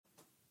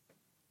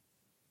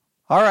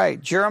All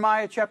right,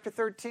 Jeremiah chapter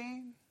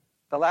 13.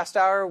 The last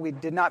hour, we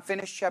did not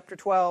finish chapter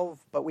 12,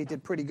 but we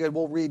did pretty good.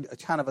 We'll read a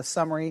kind of a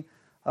summary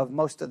of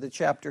most of the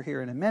chapter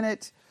here in a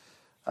minute.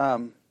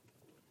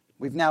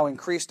 We've now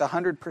increased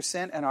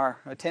 100% in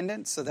our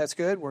attendance, so that's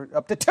good. We're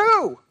up to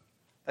 2.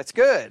 That's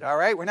good. All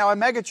right, we're now a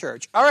mega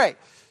church. All right,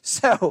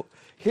 so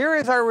here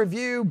is our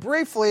review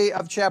briefly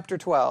of chapter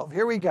 12.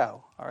 Here we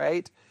go. All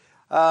right.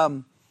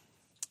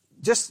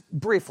 Just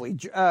briefly,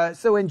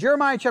 so in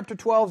Jeremiah chapter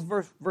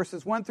 12,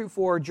 verses 1 through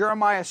 4,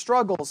 Jeremiah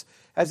struggles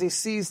as he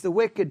sees the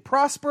wicked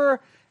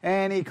prosper,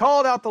 and he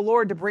called out the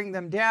Lord to bring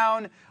them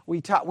down.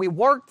 We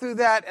worked through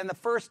that in the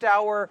first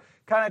hour,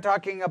 kind of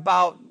talking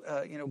about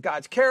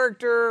God's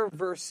character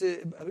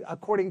versus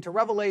according to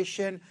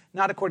Revelation,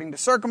 not according to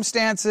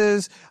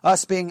circumstances,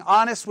 us being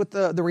honest with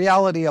the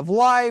reality of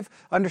life,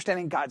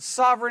 understanding God's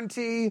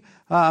sovereignty,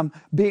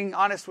 being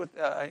honest with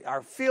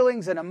our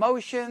feelings and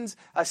emotions,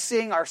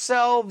 seeing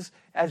ourselves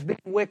as being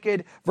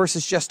wicked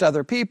versus just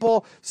other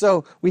people.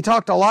 So we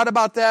talked a lot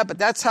about that, but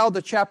that's how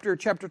the chapter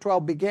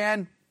 12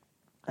 began.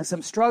 And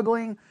some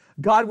struggling.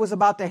 God was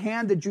about to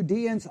hand the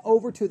Judeans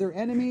over to their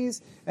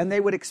enemies, and they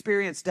would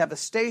experience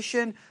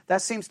devastation.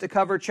 That seems to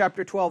cover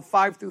chapter 12,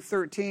 5 through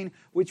 13,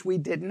 which we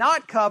did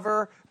not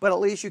cover, but at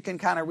least you can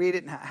kind of read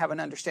it and have an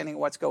understanding of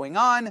what's going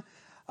on.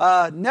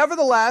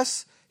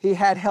 Nevertheless, he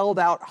had held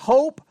out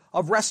hope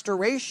of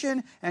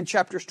restoration in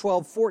chapters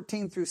 12,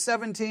 14 through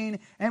 17.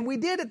 And we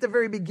did at the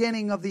very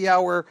beginning of the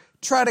hour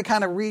try to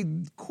kind of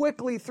read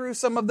quickly through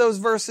some of those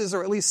verses,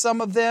 or at least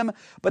some of them.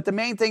 But the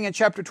main thing in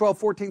chapter 12,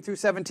 14 through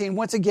 17,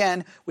 once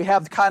again, we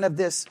have kind of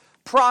this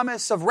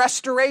promise of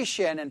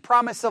restoration and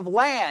promise of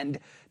land.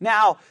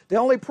 Now, the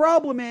only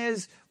problem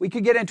is we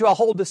could get into a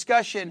whole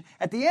discussion.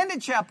 At the end of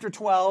chapter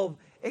 12,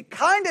 it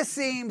kind of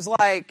seems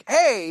like,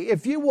 hey,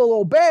 if you will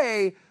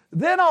obey,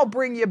 then I'll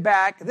bring you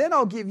back, then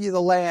I'll give you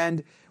the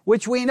land,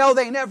 which we know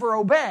they never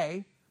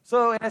obey.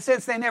 So in a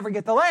sense, they never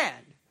get the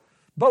land.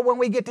 But when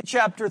we get to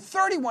chapter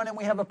 31 and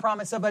we have a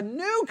promise of a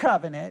new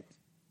covenant,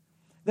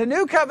 the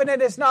new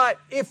covenant is not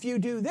if you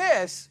do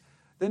this.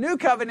 The new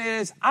covenant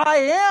is I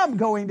am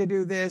going to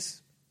do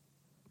this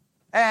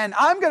and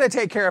I'm going to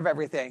take care of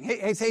everything.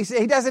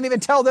 He doesn't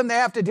even tell them they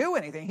have to do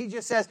anything. He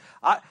just says,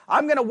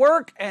 I'm going to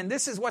work and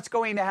this is what's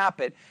going to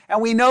happen.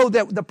 And we know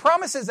that the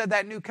promises of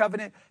that new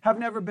covenant have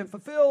never been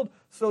fulfilled.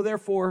 So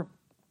therefore,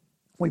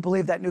 we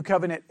believe that new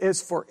covenant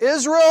is for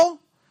Israel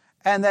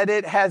and that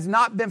it has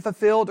not been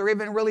fulfilled or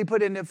even really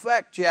put into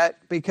effect yet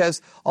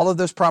because all of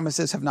those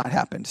promises have not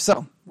happened.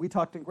 So we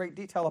talked in great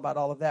detail about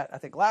all of that, I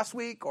think last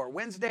week or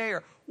Wednesday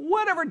or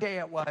whatever day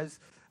it was.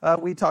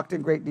 We talked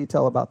in great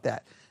detail about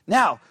that.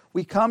 Now,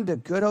 we come to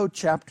good old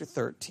chapter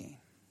 13.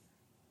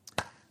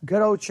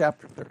 Good old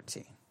chapter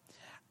 13.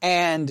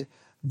 And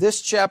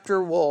this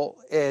chapter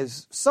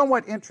is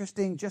somewhat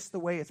interesting just the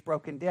way it's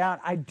broken down.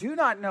 I do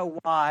not know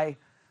why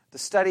the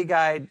study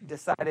guide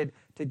decided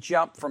to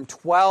jump from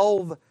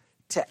 12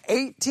 to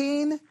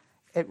 18.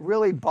 It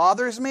really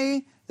bothers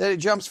me that it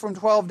jumps from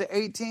 12 to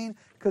 18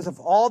 because of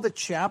all the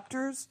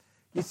chapters.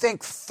 You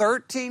think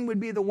 13 would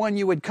be the one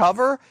you would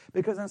cover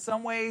because in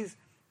some ways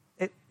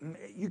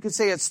you could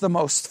say it's the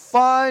most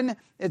fun,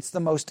 it's the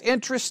most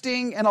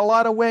interesting in a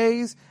lot of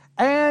ways,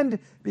 and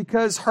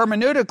because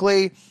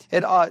hermeneutically,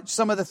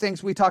 some of the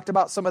things we talked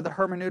about, some of the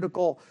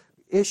hermeneutical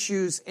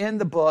issues in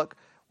the book,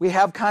 we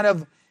have kind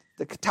of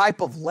the type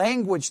of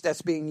language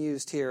that's being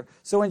used here.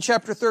 So in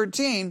chapter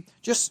 13,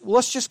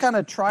 let's just kind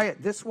of try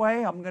it this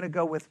way. I'm going to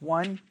go with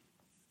one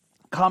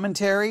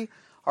commentary.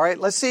 All right,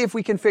 let's see if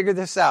we can figure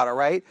this out, all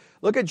right?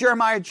 Look at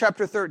Jeremiah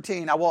chapter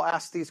 13. I will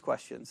ask these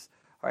questions.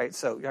 All right,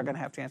 so you're going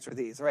to have to answer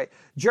these. All right,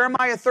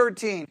 Jeremiah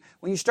 13,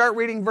 when you start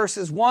reading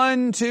verses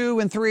 1, 2,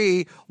 and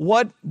 3,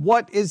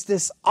 what is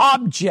this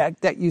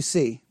object that you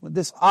see?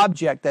 This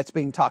object that's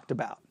being talked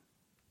about?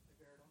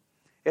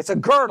 It's a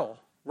girdle,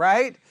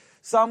 right?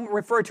 Some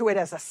refer to it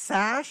as a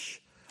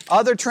sash.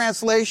 Other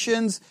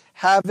translations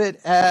have it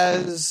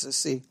as, let's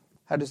see,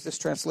 how does this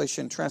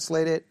translation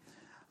translate it?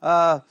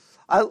 A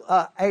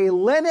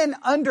linen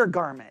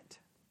undergarment.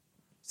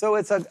 So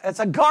it's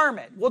a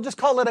garment. We'll just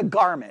call it a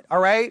garment, all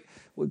right?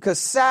 Because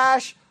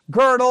sash,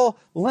 girdle,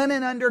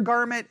 linen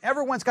undergarment,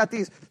 everyone's got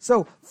these.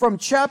 So from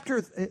chapter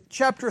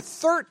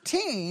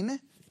 13,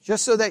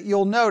 just so that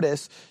you'll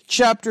notice,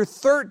 chapter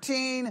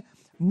 13,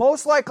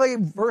 most likely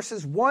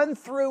verses 1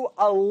 through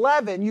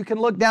 11, you can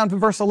look down to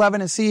verse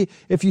 11 and see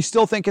if you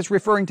still think it's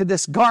referring to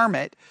this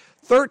garment.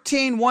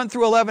 13, 1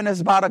 through 11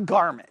 is about a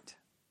garment.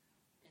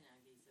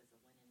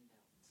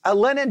 A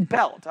linen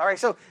belt. All right,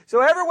 so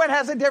everyone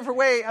has a different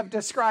way of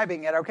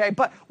describing it, okay?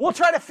 But we'll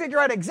try to figure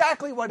out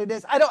exactly what it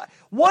is.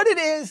 What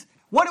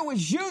it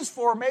was used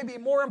for may be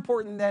more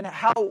important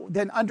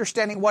than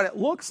understanding what it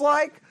looks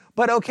like,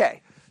 but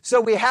okay. So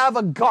we have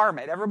a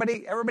garment.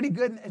 Everybody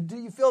good? Do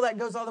you feel that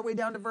goes all the way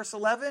down to verse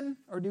 11?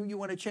 Or do you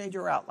want to change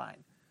your outline?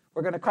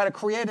 We're going to kind of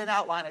create an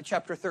outline of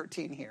chapter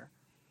 13 here.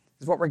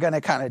 Is what we're going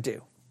to kind of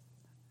do.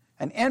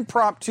 An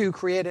impromptu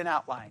create an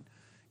outline.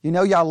 You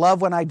know y'all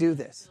love when I do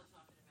this.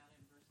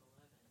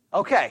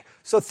 Okay,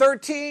 so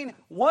 13,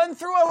 1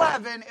 through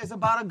 11 is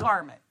about a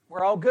garment.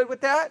 We're all good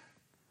with that?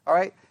 All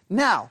right.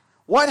 Now,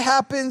 what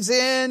happens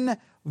in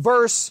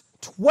verse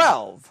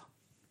 12?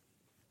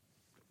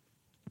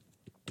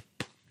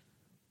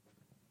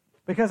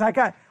 Because I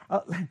got,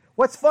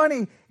 what's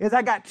funny is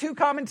I got two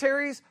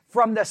commentaries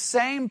from the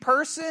same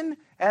person,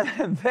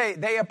 and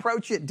they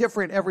approach it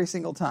different every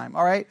single time.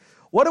 All right.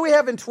 What do we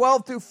have in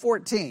 12 through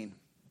 14?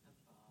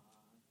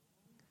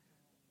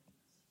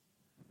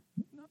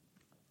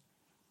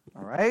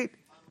 All right.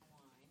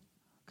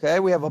 Okay,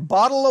 we have a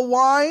bottle of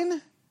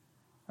wine.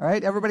 All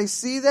right, everybody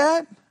see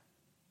that?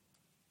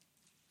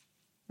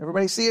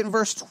 Everybody see it in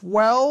verse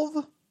 12?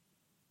 All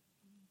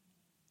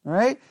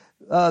right.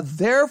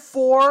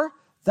 Therefore,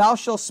 thou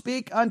shalt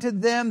speak unto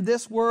them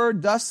this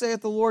word, thus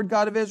saith the Lord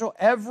God of Israel,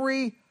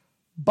 every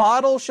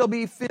bottle shall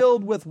be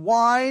filled with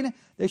wine.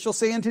 They shall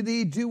say unto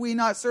thee, do we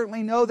not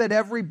certainly know that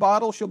every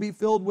bottle shall be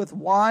filled with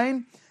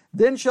wine?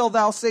 Then shalt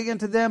thou say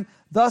unto them,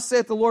 thus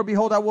saith the Lord,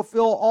 behold, I will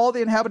fill all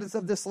the inhabitants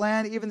of this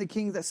land, even the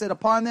kings that sit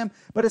upon them.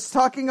 But it's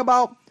talking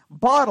about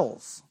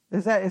bottles.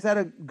 Is that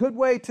a good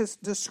way to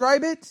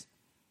describe it?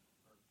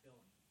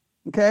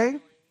 Okay.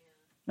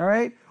 All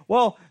right.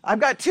 Well, I've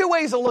got two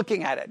ways of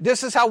looking at it.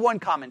 This is how one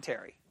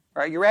commentary.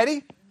 All right, you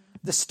ready?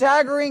 The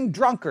staggering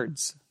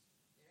drunkards.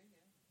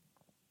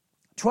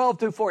 12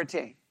 through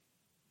 14.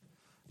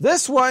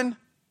 This one,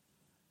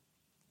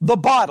 the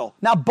bottle.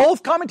 Now,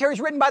 both commentaries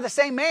written by the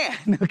same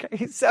man.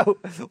 Okay, so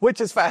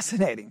which is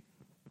fascinating.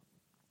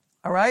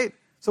 All right.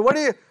 So what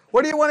do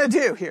you want to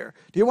do here?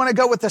 Do you want to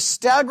go with the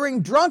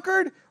staggering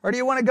drunkard, or do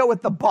you want to go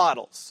with the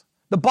bottles?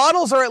 The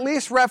bottles are at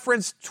least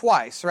referenced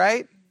twice,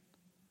 right?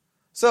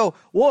 So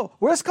we'll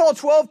just call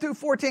 12 through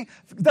 14.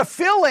 The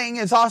filling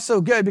is also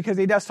good because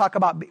he does talk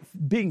about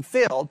being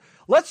filled.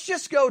 Let's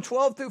just go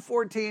 12 through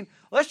 14.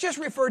 Let's just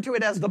refer to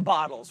it as the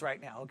bottles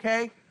right now,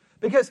 okay?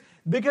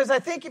 Because I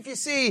think if you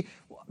see,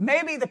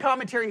 maybe the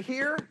commentary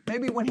here,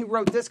 maybe when he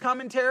wrote this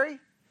commentary,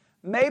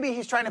 maybe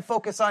he's trying to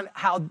focus on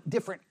how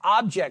different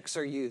objects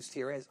are used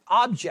here as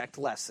object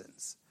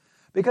lessons.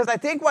 Because I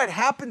think what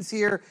happens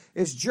here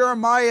is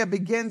Jeremiah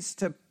begins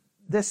to,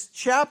 this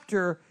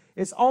chapter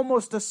is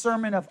almost a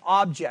sermon of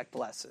object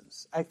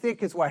lessons, I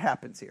think is what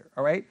happens here,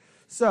 all right?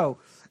 So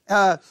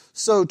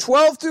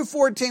 12 through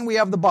 14, we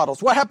have the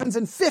bottles. What happens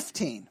in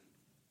 15?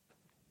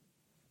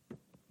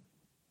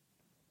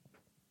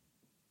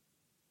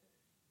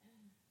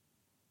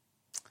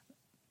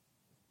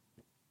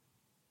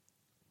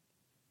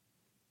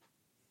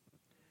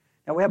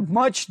 Now we have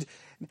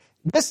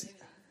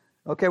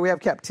we have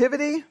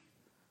captivity.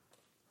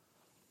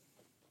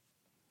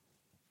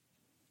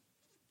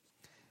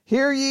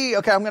 Hear ye,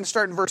 okay, I'm going to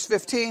start in verse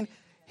 15.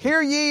 Hear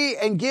ye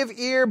and give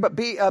ear, but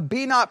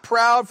be not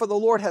proud, for the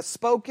Lord hath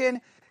spoken.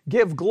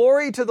 Give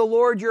glory to the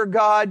Lord your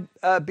God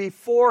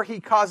before he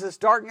causes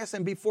darkness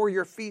and before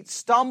your feet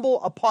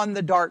stumble upon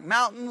the dark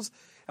mountains.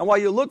 And while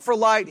you look for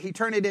light, he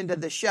turn it into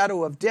the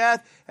shadow of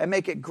death and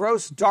make it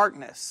gross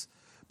darkness.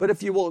 But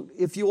if you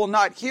will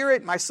not hear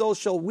it, my soul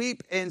shall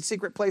weep in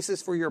secret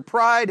places for your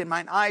pride, and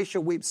mine eyes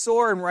shall weep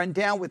sore and run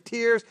down with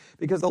tears,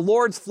 because the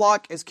Lord's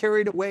flock is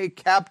carried away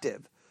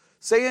captive.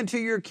 Say unto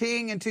your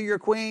king and to your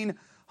queen,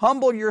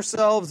 humble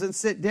yourselves and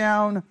sit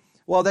down.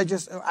 Well,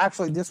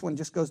 this one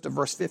just goes to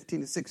verse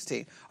 15 to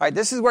 16. All right,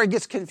 this is where it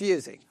gets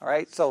confusing. All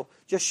right, so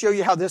just show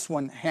you how this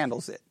one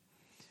handles it.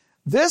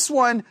 This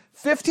one,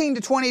 15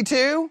 to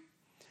 22,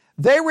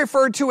 they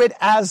refer to it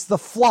as the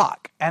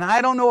flock. And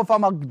I don't know if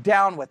I'm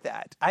down with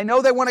that. I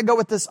know they want to go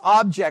with this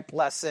object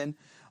lesson,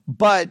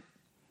 but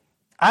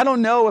I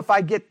don't know if I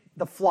get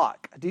the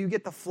flock. Do you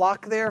get the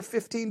flock there,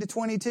 15 to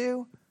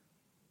 22?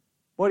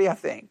 What do you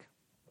think?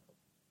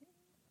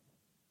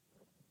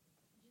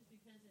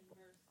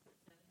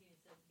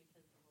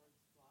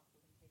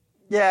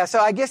 Yeah, so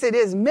I guess it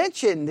is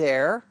mentioned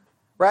there,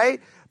 right?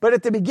 But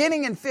at the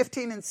beginning in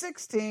 15 and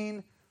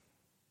 16,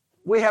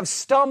 we have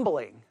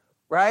stumbling,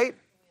 right?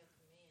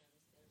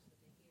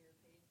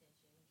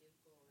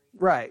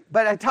 Right,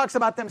 but it talks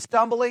about them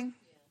stumbling.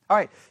 All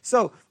right,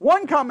 so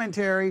one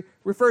commentary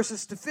refers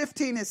us to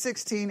 15 and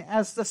 16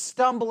 as the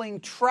stumbling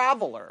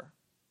traveler,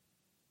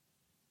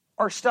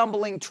 or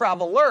stumbling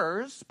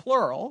travelers,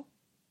 plural.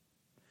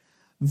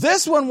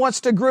 This one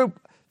wants to group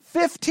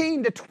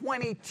 15 to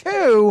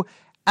 22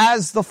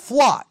 as the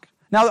flock.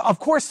 Now, of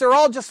course, they're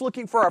all just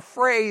looking for a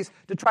phrase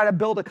to try to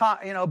build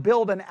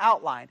an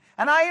outline.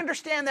 And I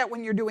understand that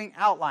when you're doing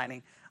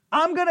outlining.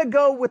 I'm going to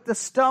go with the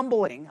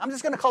stumbling. I'm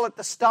just going to call it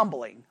the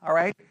stumbling, all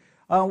right?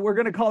 We're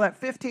going to call that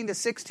 15 to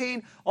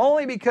 16,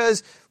 only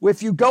because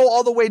if you go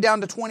all the way down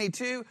to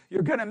 22,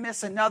 you're going to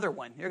miss another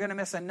one. You're going to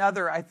miss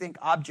another, I think,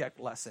 object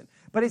lesson.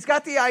 But he's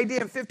got the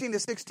idea of 15 to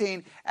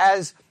 16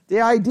 as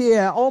the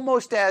idea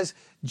almost as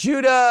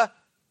Judah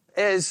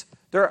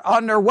they're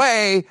on their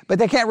way, but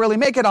they can't really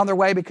make it on their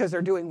way because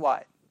they're doing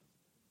what?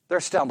 They're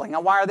stumbling.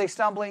 And why are they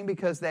stumbling?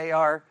 Because they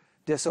are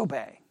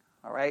disobeying.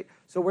 All right?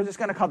 So we're just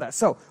going to call that.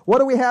 So what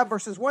do we have?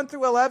 Verses 1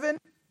 through 11.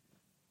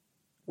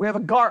 We have a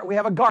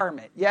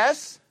garment.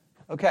 Yes?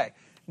 Okay.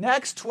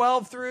 Next,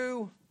 12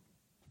 through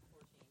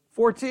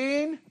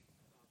 14.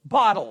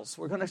 Bottles.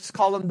 We're going to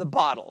call them the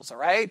bottles. All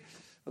right?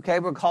 Okay,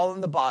 we'll call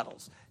them the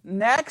bottles.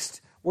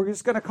 Next, we're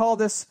just going to call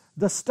this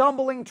the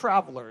stumbling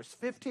travelers,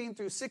 15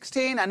 through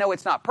 16. I know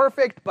it's not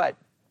perfect, but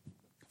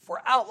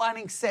for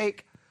outlining's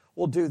sake,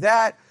 we'll do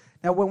that.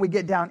 Now, when we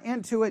get down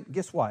into it,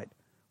 guess what?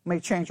 We may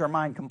change our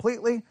mind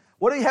completely.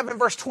 What do you have in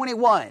verse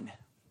 21?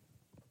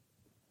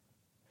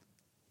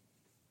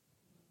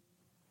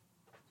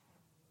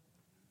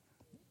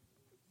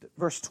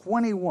 Verse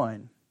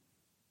 21.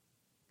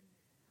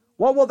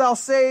 What wilt thou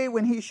say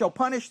when he shall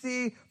punish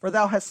thee? For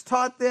thou hast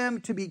taught them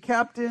to be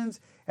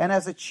captains, and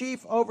as a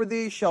chief over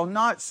thee shall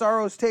not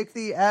sorrows take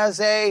thee as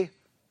a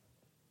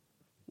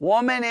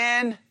woman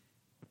in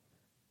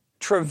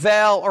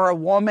travail or a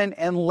woman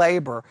in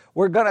labor.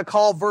 We're going to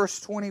call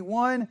verse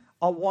 21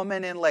 a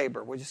woman in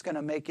labor. We're just going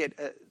to make it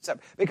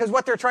separate. Because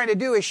what they're trying to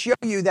do is show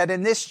you that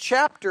in this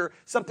chapter,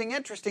 something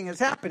interesting is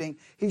happening.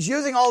 He's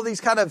using all these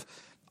kind of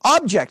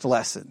object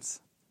lessons.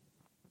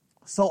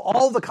 So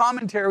all the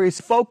commentaries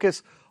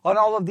focus on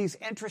all of these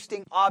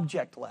interesting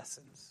object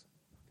lessons.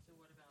 So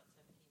what about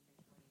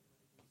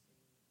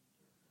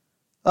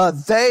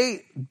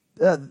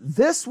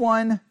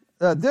 17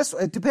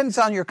 it depends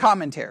on your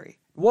commentary.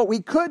 What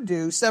we could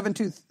do,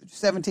 17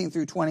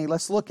 through 20,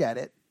 let's look at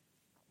it.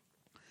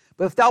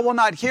 But if thou wilt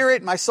not hear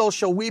it, my soul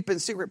shall weep in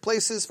secret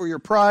places for your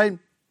pride.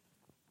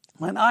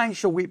 Mine eyes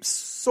shall weep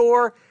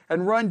sore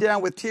and run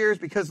down with tears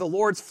because the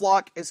Lord's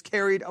flock is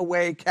carried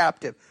away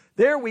captive.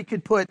 There we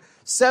could put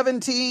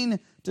 17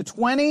 to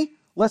 20.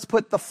 Let's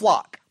put the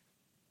flock.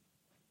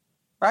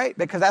 Right?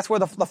 Because that's where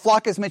the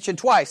flock is mentioned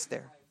twice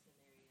there.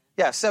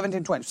 Yeah,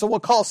 17, 20. So we'll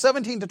call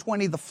 17 to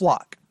 20 the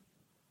flock.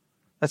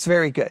 That's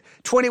very good.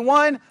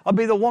 21 will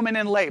be the woman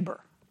in labor.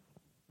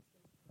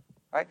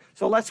 Right?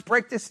 So let's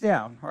break this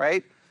down.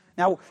 Right?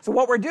 Now, so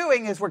what we're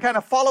doing is we're kind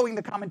of following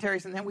the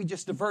commentaries, and then we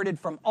just diverted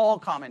from all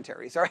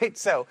commentaries. All right?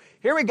 So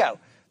here we go.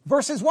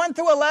 Verses 1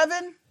 through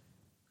 11,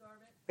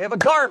 we have a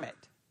garment.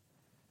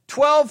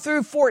 12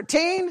 through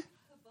 14,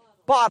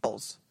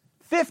 bottles.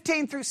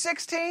 15 through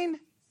 16,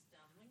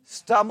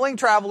 stumbling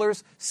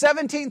travelers.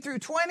 17 through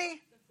 20,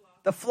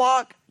 the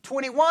flock.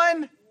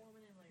 21,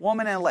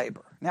 woman in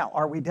labor. Now,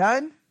 are we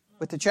done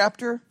with the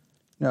chapter?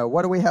 No.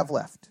 What do we have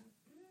left?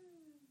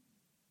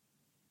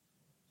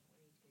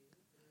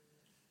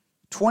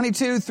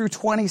 22 through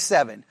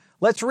 27.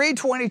 Let's read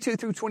 22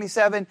 through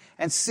 27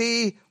 and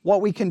see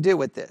what we can do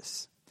with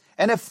this.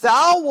 And if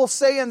thou wilt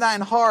say in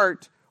thine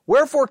heart,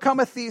 wherefore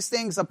cometh these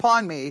things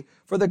upon me?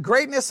 For the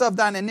greatness of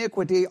thine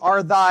iniquity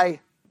are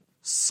thy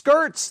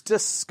skirts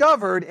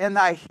discovered and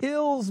thy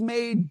heels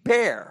made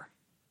bare.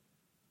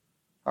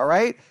 All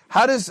right?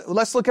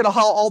 Let's look at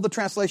how all the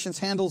translations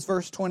handles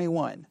verse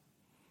 21.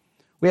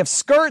 We have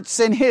skirts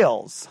and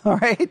heels. All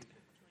right?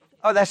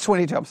 Oh, that's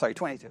 22. I'm sorry,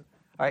 22. All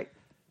right.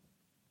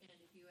 And if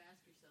you ask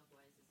yourself,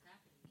 why is this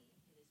happening to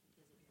me? It is because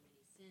of your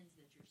many sins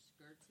that your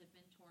skirts have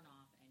been torn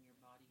off and your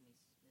body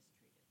mistreated.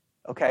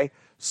 Okay.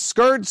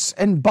 Skirts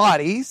and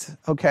bodies.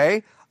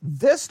 Okay.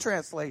 This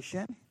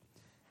translation,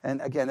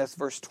 and again, that's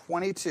verse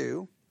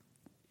 22.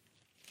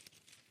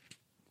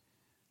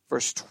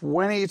 Verse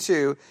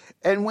 22,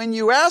 and when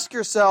you ask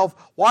yourself,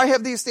 why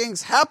have these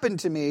things happened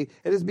to me?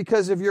 It is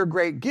because of your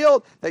great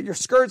guilt that your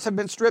skirts have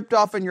been stripped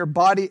off and your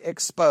body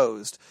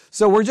exposed.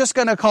 So we're just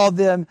going to call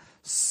them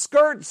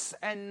skirts,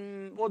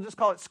 and we'll just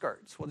call it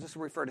skirts. We'll just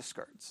refer to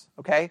skirts,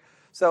 okay?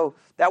 So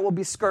that will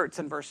be skirts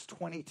in verse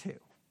 22.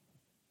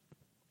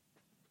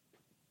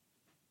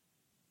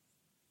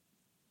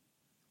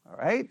 All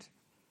right?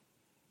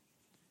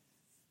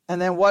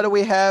 And then what do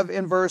we have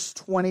in verse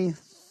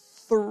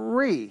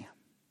 23?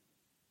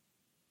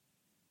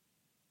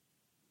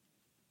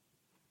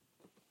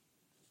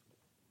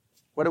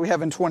 What do we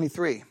have in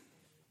 23?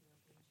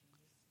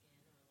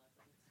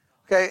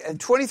 Okay, in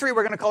 23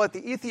 we're going to call it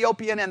the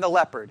Ethiopian and the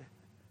leopard.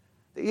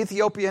 The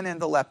Ethiopian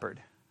and the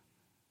leopard.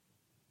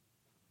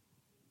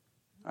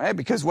 All right,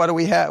 because what do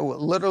we have?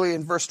 Literally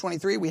in verse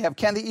 23 we have,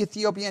 can the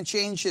Ethiopian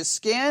change his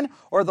skin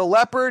or the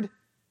leopard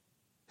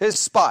his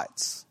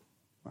spots?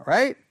 All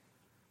right?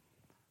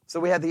 So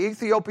we have the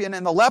Ethiopian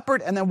and the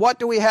leopard, and then what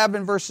do we have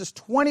in verses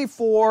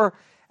 24?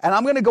 And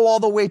I'm going to go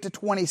all the way to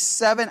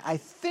 27. I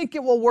think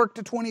it will work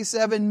to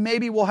 27.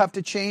 Maybe we'll have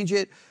to change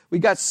it. We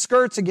got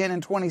skirts again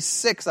in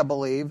 26, I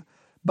believe.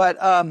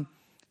 But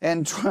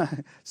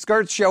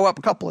skirts show up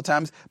a couple of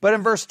times. But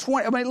in verse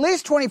 20, at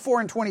least 24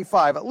 and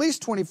 25. At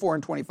least 24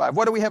 and 25.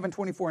 What do we have in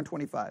 24 and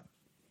 25?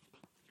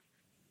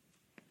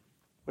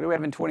 What do we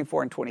have in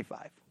 24 and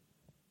 25?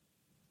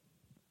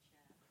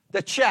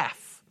 The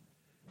chaff.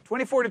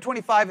 24 to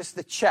 25 is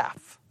the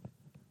chaff.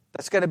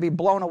 That's going to be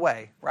blown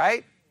away,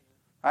 right?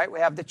 Right,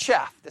 we have the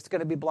chaff that's going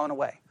to be blown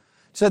away.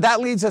 So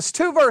that leads us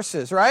 2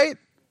 verses, right?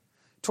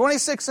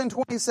 26 and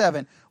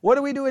 27. What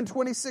do we do in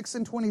 26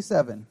 and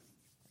 27?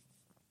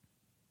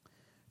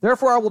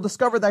 Therefore I will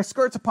discover thy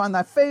skirts upon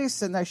thy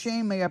face, and thy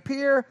shame may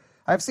appear.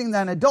 I have seen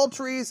thine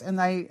adulteries and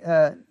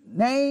thy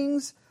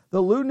nayings,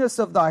 the lewdness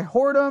of thy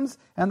whoredoms,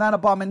 and thine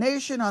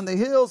abomination on the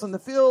hills and the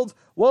fields.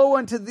 Woe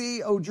unto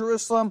thee, O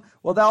Jerusalem!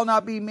 Will thou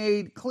not be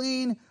made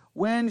clean?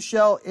 When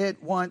shall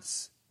it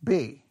once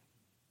be?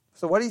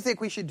 So what do you think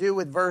we should do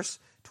with verse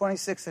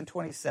 26 and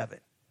 27.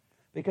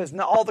 Because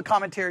all the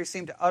commentaries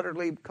seem to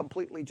utterly,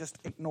 completely just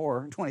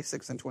ignore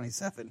 26 and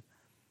 27.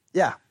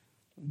 Yeah.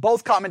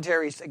 Both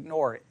commentaries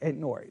ignore it.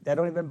 They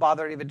don't even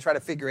bother to even try to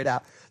figure it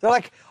out. They're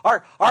like,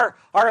 our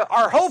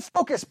whole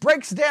focus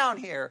breaks down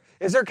here.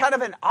 Is there kind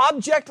of an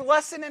object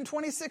lesson in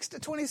 26 to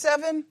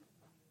 27?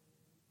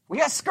 We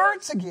got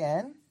skirts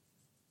again.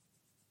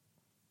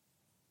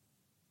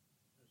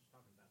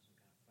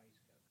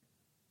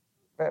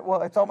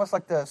 Well, it's almost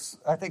like this.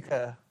 I think,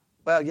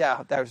 well,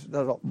 yeah, there's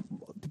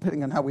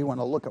depending on how we want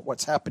to look at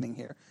what's happening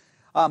here.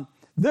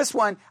 This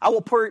one, I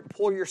will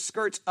pull your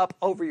skirts up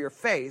over your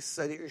face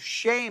so that your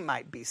shame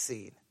might be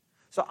seen.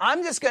 So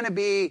I'm just going to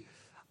be,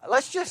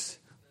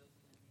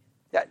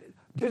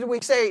 did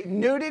we say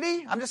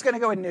nudity? I'm just going to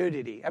go with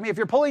nudity. I mean, if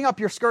you're pulling up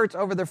your skirts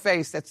over their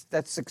face,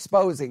 that's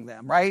exposing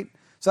them, right?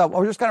 So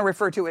we're just going to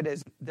refer to it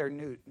as their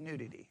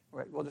nudity,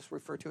 right? We'll just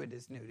refer to it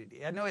as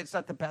nudity. I know it's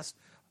not the best.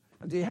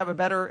 Have you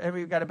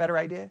got a better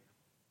idea?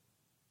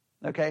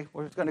 Okay,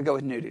 we're just going to go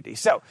with nudity.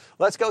 So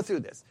let's go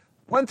through this.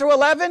 1 through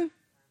 11.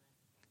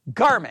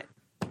 Garment.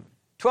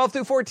 12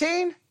 through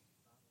 14,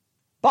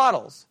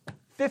 bottles.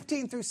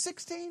 15 through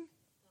 16,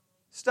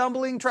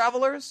 stumbling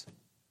travelers.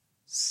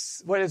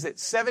 What is it?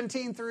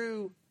 17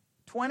 through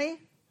 20,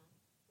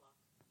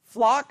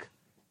 flock.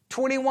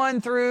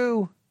 21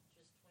 through,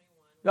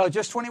 no,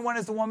 just 21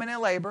 is the woman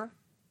in labor.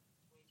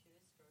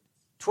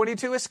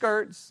 22 is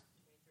skirts.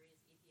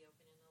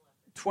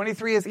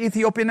 23 is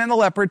Ethiopian and the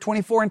leopard.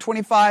 24 and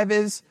 25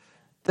 is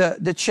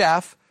the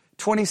chaff.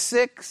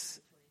 26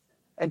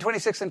 and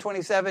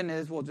 27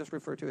 is, we'll just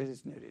refer to it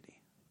as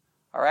nudity.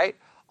 All right?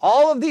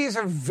 All of these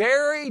are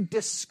very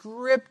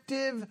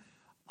descriptive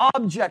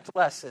object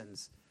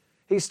lessons.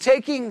 He's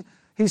taking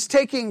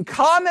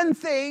common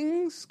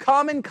things,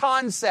 common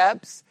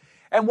concepts,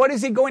 and what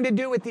is he going to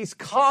do with these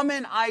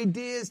common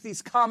ideas,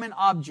 these common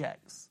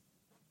objects?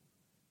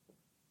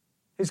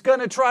 He's going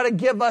to try to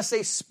give us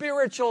a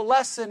spiritual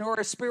lesson or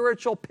a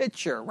spiritual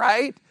picture,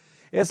 right?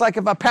 It's like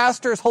if a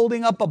pastor is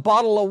holding up a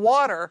bottle of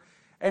water,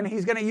 and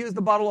he's going to use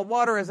the bottle of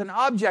water as an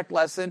object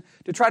lesson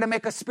to try to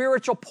make a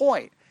spiritual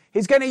point.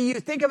 He's going to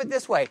think of it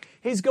this way.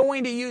 He's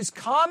going to use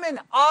common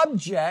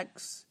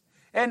objects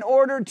in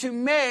order to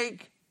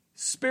make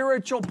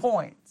spiritual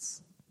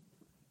points.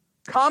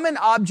 Common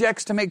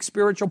objects to make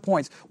spiritual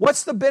points.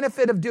 What's the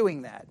benefit of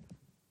doing that?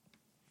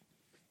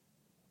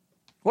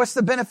 What's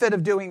the benefit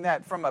of doing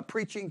that from a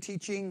preaching,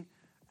 teaching,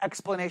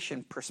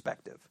 explanation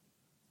perspective?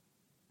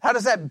 How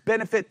does that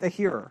benefit the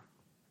hearer?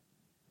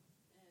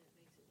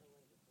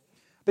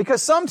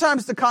 Because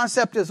sometimes the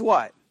concept is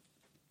what?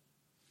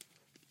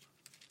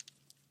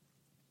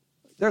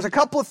 There's a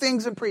couple of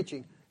things in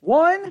preaching.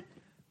 One,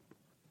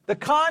 the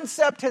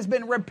concept has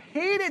been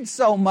repeated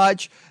so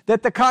much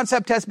that the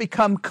concept has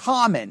become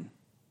common.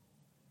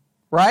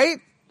 Right?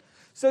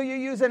 So you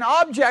use an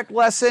object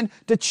lesson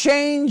to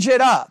change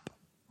it up.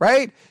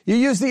 Right? You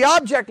use the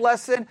object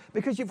lesson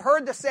because you've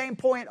heard the same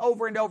point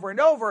over and over and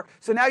over.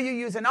 So now you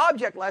use an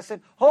object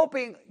lesson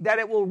hoping that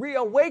it will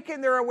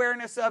reawaken their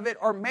awareness of it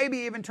or maybe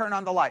even turn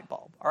on the light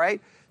bulb. All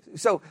right?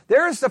 So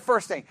there's the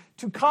first thing.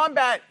 To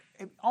combat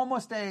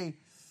almost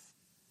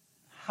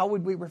how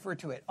would we refer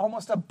to it?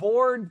 Almost a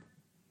bored,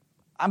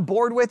 I'm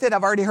bored with it.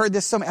 I've already heard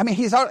this so many. I mean,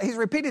 he's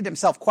repeated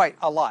himself quite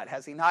a lot,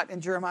 has he not, in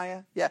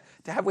Jeremiah? Yeah.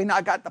 Have we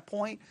not got the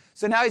point?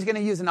 So now he's going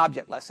to use an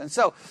object lesson.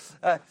 So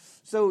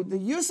the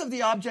use of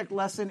the object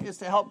lesson is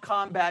to help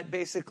combat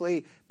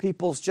basically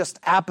people's just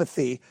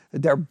apathy,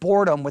 their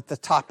boredom with the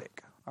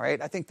topic. All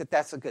right? I think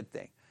that's a good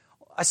thing.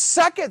 A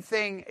second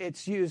thing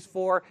it's used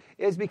for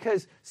is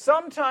because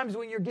sometimes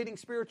when you're getting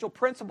spiritual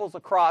principles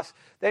across,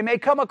 they may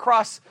come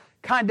across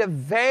kind of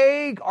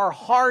vague or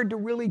hard to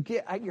really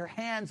get your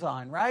hands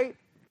on, right?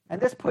 And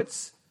this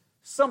puts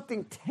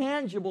something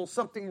tangible,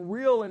 something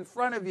real in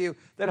front of you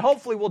that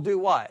hopefully will do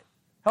what?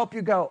 Help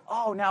you go,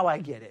 oh, now I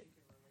get it.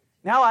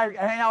 Now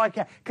I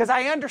can, because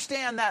I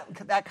understand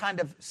that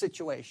kind of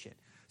situation.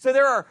 So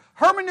there are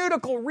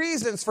hermeneutical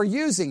reasons for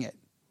using it.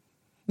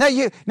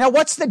 Now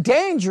what's the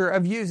danger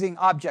of using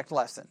object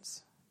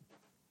lessons?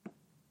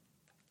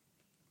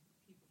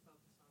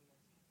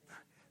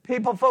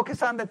 People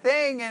focus on the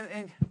thing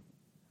and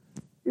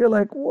you're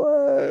like,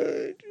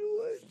 what?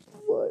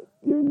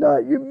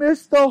 You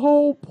missed the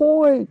whole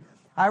point.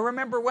 I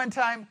remember one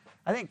time,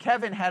 I think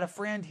Kevin had a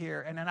friend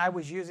here, and then I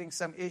was using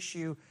some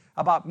issue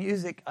about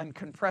music on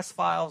compressed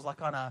files,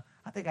 like on I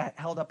think I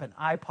held up an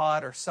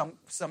iPod or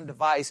some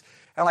device,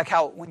 and like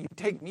how when you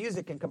take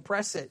music and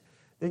compress it,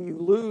 then you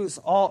lose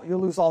all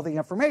the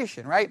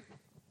information, right?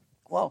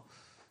 Well,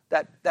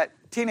 that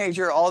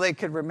teenager, all they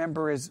could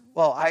remember is,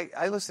 well,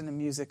 I listen to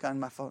music on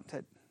my phone.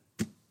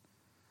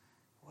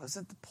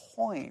 Wasn't the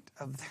point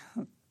of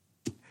that?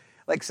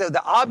 Like, so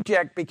the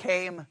object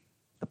became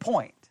the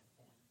point.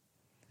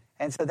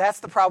 And so that's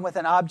the problem with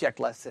an object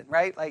lesson,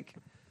 right? Like,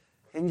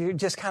 and you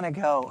just kind of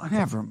go, oh,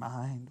 never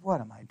mind.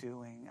 What am I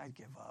doing? I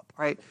give up,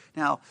 right?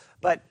 Now,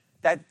 but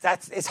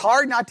it's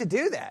hard not to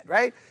do that,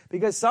 right?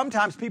 Because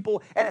sometimes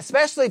people, and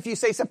especially if you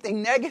say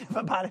something negative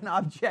about an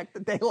object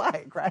that they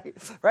like,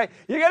 right?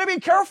 You got to be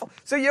careful.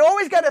 So you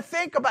always got to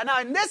think about, now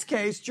in this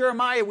case,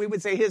 Jeremiah, we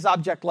would say his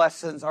object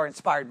lessons are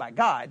inspired by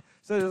God.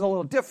 So there's a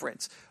little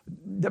difference.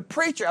 A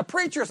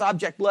preacher's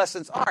object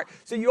lessons aren't.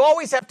 So you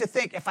always have to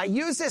think, if I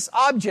use this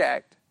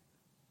object,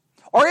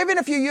 or even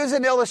if you use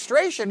an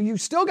illustration, you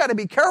still got to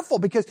be careful,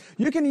 because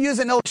you can use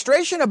an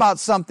illustration about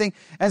something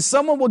and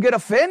someone will get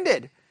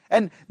offended.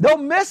 And they'll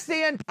miss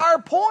the entire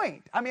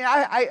point. I mean,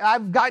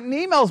 I've gotten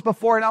emails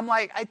before, and I'm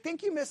like, I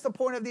think you missed the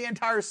point of the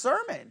entire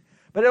sermon.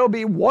 But it'll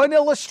be one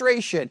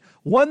illustration,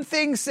 one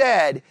thing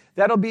said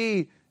that'll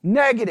be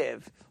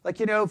negative. Like,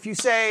 if you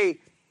say,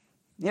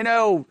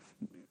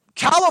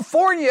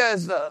 California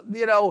is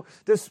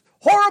this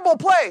horrible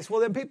place.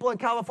 Well, then people in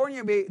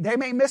California, they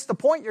may miss the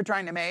point you're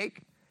trying to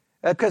make,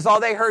 because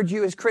all they heard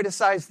you is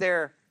criticize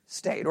their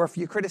state, or if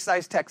you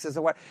criticize Texas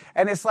or what.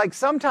 And it's like,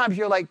 sometimes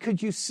you're like,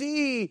 could you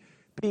see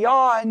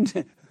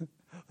beyond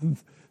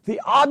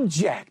the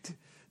object?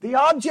 The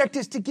object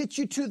is to get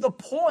you to the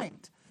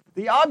point.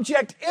 The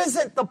object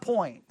isn't the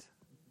point.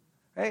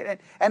 Right?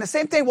 And the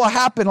same thing will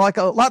happen. Like,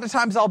 a lot of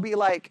times I'll be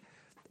like,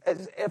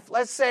 if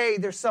let's say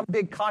there's some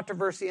big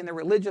controversy in the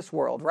religious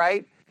world,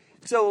 right?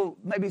 So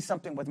maybe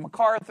something with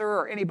MacArthur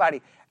or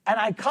anybody. And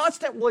I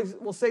constantly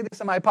will say this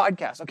in my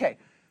podcast. Okay,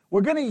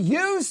 we're going to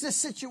use this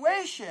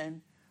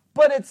situation,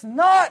 but it's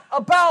not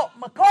about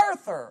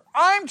MacArthur.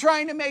 I'm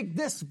trying to make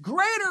this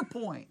greater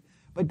point.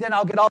 But then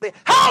I'll get all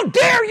how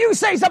dare you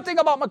say something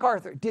about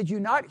MacArthur? Did you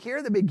not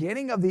hear the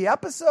beginning of the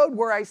episode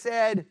where I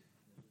said,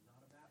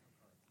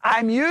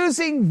 I'm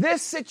using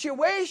this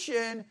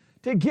situation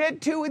to get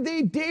to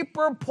the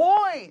deeper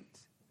point?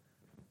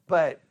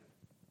 But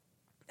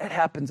it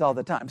happens all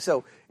the time.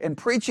 So in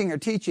preaching or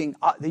teaching,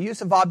 the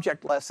use of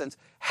object lessons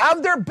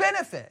have their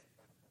benefit,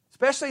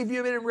 especially if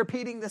you've been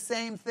repeating the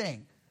same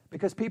thing,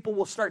 because people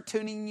will start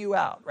tuning you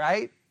out,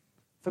 right?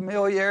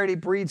 Familiarity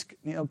breeds,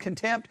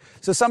 contempt.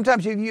 So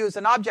sometimes you use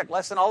an object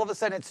lesson, all of a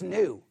sudden it's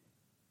new,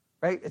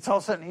 right? It's all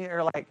of a sudden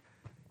you're like,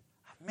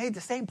 I've made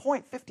the same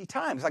point 50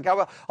 times. Like,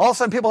 all of a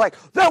sudden people are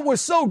like, that was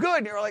so good.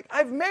 And you're like,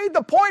 I've made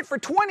the point for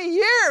 20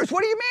 years.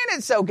 What do you mean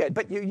it's so good?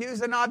 But you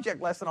use an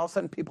object lesson, all of a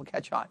sudden people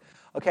catch on,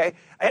 okay?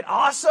 It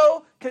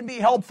also can be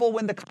helpful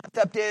when the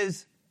concept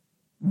is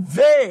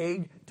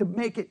vague to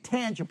make it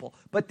tangible.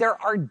 But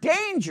there are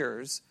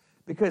dangers,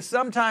 because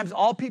sometimes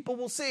all people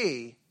will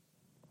see,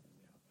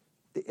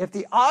 if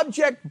the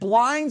object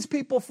blinds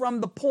people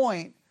from the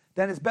point,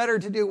 then it's better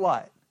to do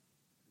what?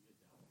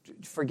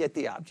 Forget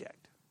the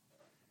object.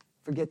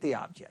 Forget the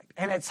object.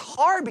 And it's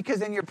hard,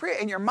 because in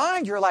your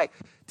mind, you're like,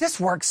 this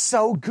works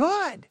so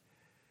good.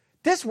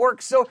 This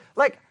works so,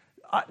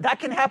 that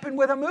can happen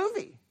with a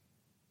movie.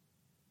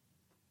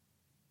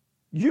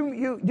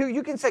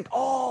 You can say,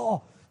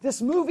 oh,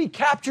 this movie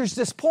captures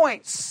this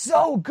point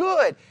so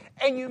good.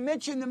 And you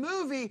mention the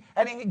movie,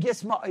 and it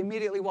gets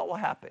immediately what will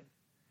happen.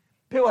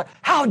 People are,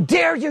 how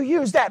dare you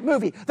use that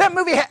movie? That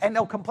movie, and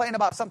they'll complain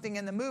about something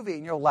in the movie,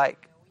 and you're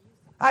like,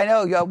 I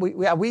know,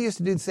 we used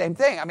to do the same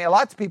thing. I mean,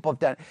 lots of people have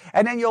done it.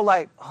 And then you're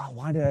like, oh,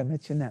 why did I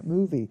mention that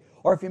movie?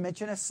 Or if you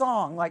mention a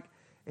song,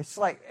 it's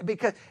like,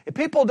 because if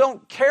people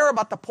don't care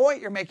about the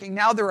point you're making,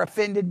 now they're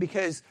offended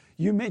because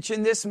you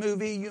mentioned this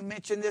movie, you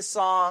mentioned this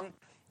song,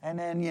 and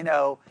then, and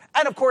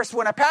of course,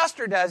 when a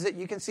pastor does it,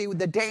 you can see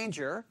the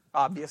danger,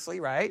 obviously,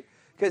 right?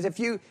 Because if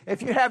you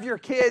have your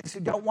kids who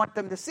don't want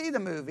them to see the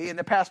movie, and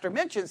the pastor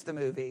mentions the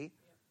movie,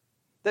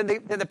 then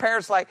the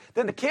parents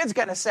then the kid's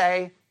going to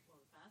say,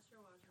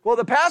 well,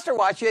 the pastor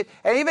watched it,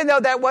 and even though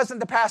that wasn't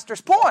the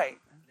pastor's point,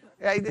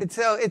 right?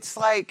 So it's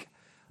like,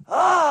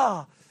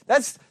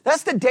 that's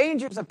the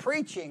dangers of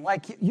preaching.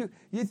 Like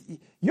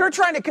you're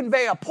trying to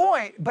convey a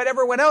point, but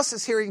everyone else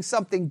is hearing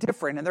something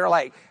different, and they're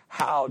like,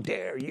 how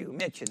dare you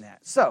mention that?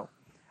 So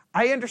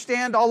I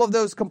understand all of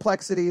those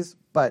complexities,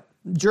 but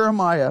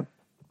Jeremiah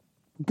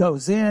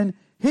goes in.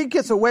 He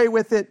gets away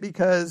with it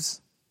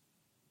because,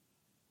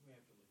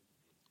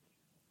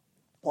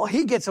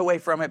 he gets away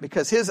from it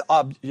because his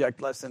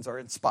object lessons are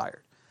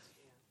inspired.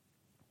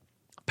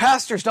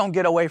 Pastors don't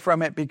get away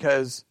from it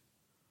because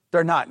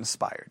they're not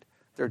inspired.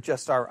 They're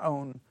just our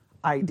own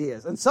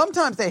ideas. And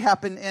sometimes they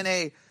happen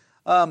in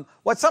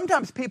what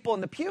sometimes people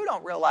in the pew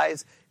don't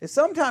realize is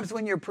sometimes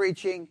when you're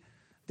preaching,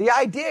 the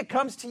idea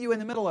comes to you in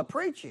the middle of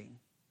preaching,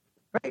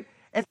 right?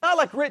 It's not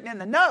like written in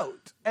the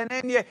note, and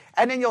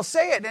then you'll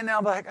say it, and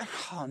I'll be like,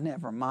 oh,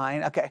 never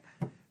mind. Okay,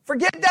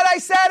 forget that I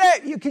said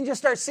it. You can just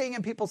start seeing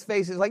in people's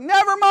faces, like,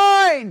 never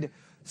mind.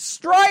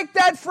 Strike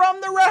that from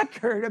the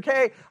record.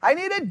 Okay, I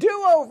need a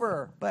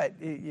do-over, but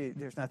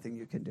there's nothing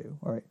you can do.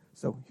 All right,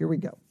 so here we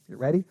go. You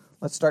ready?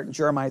 Let's start in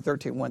Jeremiah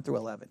 13, 1 through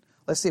 11.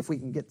 Let's see if we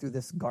can get through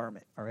this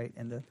garment. All right,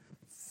 in the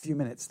few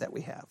minutes that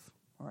we have.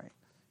 All right,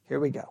 here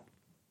we go.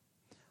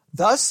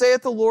 Thus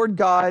saith the Lord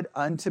God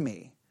unto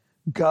me,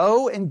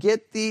 go and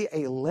get thee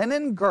a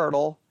linen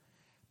girdle,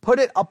 put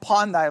it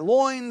upon thy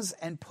loins,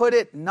 and put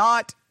it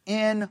not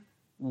in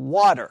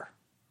water.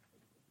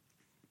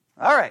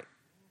 All right.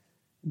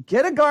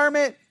 Get a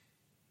garment,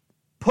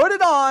 put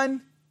it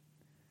on.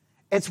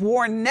 It's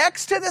worn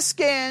next to the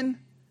skin,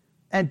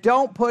 and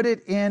don't put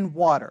it in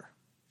water.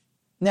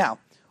 Now,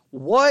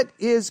 what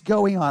is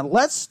going on?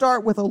 Let's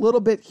start with a little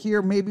bit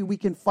here. Maybe we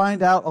can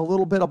find out a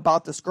little bit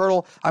about this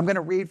girdle. I'm going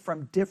to read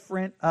from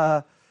different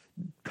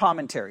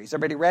commentaries.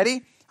 Everybody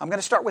ready? I'm going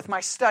to start with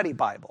my study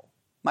Bible.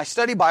 My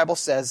study Bible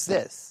says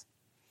this.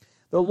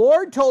 The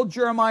Lord told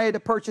Jeremiah to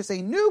purchase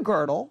a new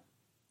girdle.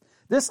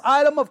 This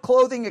item of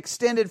clothing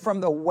extended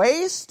from the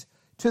waist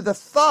to the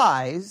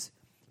thighs.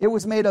 It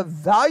was made of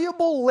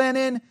valuable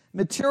linen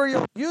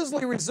material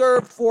usually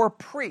reserved for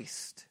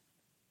priests.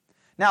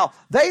 Now,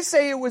 they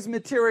say it was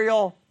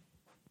material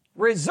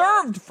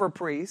reserved for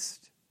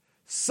priests.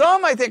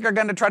 Some, I think, are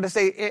going to try to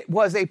say it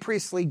was a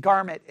priestly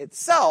garment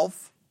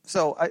itself.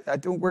 So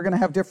we're going to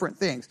have different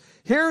things.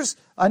 Here's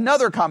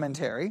another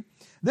commentary.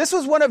 This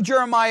was one of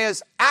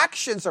Jeremiah's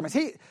action sermons.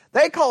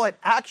 They call it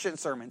action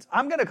sermons.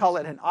 I'm going to call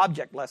it an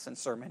object lesson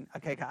sermon.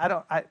 Okay,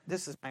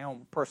 this is my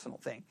own personal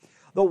thing.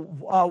 The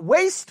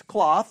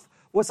waistcloth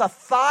was a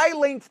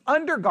thigh-length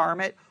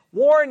undergarment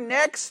worn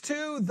next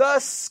to the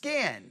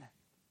skin.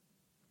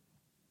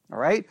 All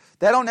right?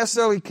 They don't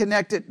necessarily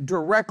connect it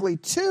directly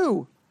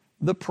to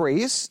the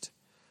priest.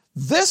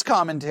 This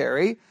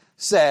commentary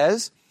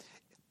says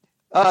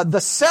the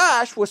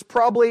sash was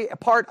probably a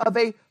part of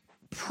the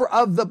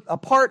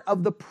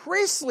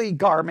priestly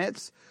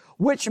garments,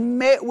 which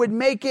would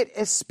make it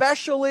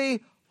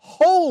especially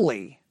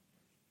holy.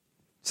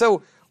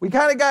 So we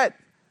kind of got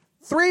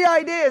 3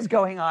 ideas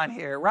going on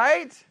here,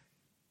 right?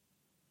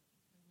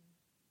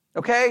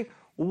 Okay?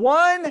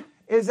 One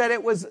is that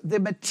it was the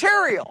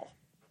material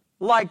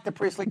like the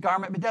priestly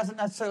garment, but doesn't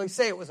necessarily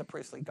say it was a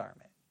priestly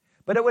garment.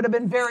 But it would have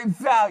been very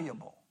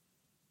valuable.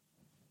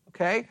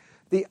 Okay?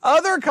 The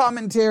other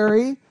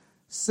commentary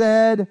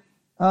said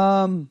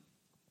that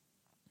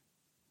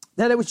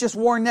it was just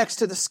worn next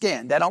to the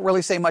skin. They don't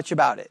really say much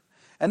about it.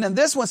 And then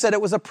this one said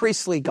it was a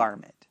priestly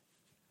garment.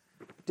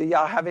 Do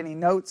y'all have any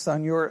notes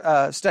on your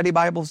study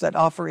Bibles that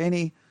offer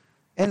any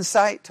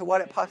insight to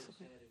what it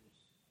possibly?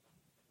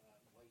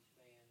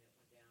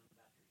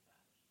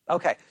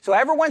 Okay, so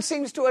everyone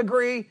seems to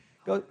agree.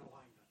 Okay,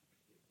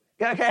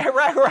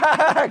 right.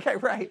 Okay,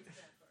 right.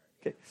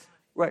 Okay,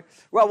 right.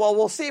 Well,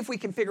 we'll see if we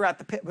can figure out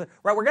right,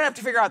 we're going to have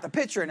to figure out the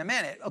picture in a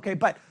minute. Okay,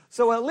 but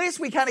so at least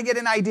we kind of get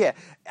an idea.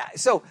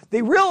 So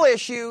the real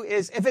issue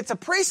is if it's a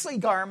priestly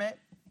garment,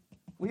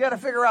 we got to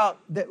figure out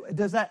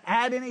does that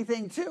add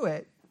anything to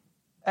it?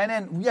 And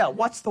then,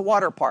 what's the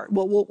water part?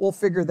 We'll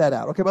figure that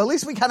out. Okay, but at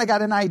least we kind of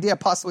got an idea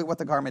possibly what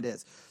the garment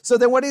is. So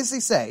then what does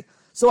he say?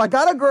 So I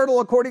got a girdle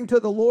according to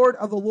the Lord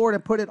of the Lord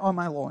and put it on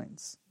my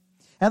loins.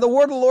 And the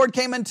word of the Lord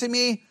came unto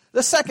me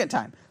the second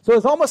time. So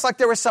it's almost like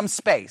there was some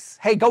space.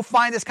 Hey, go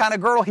find this kind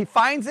of girdle. He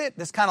finds it,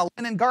 this kind of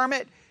linen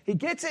garment. He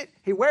gets it,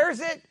 he wears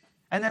it,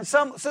 and then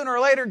sooner or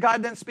later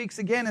God then speaks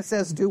again and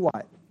says, do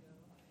what?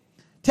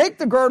 Take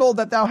the girdle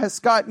that thou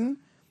hast gotten,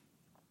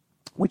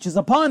 which is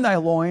upon thy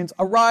loins,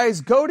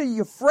 arise, go to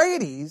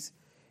Euphrates,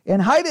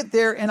 and hide it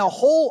there in a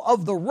hole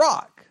of the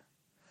rock.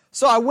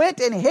 So I went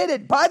and hid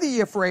it by the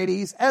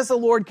Euphrates, as the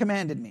Lord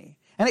commanded me.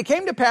 And it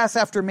came to pass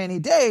after many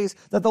days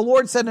that the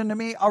Lord said unto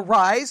me,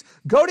 arise,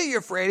 go to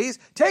Euphrates,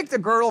 take the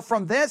girdle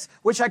from thence,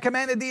 which I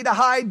commanded thee to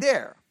hide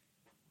there.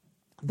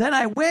 Then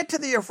I went to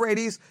the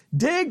Euphrates,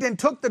 digged and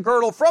took the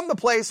girdle from the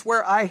place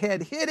where I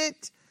had hid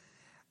it.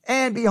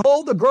 And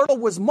behold, the girdle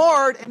was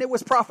marred, and it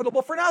was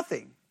profitable for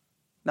nothing.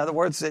 In other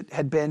words, it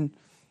had been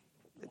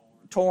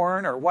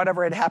torn or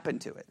whatever had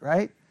happened to it,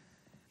 right?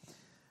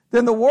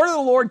 Then the word of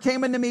the Lord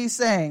came unto me,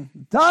 saying,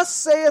 thus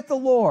saith the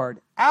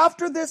Lord,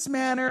 after this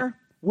manner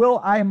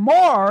will I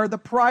mar the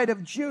pride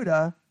of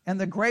Judah and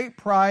the great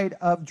pride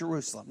of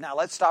Jerusalem. Now,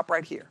 let's stop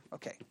right here.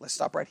 Okay, let's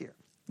stop right here.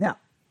 Now,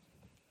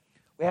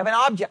 we have an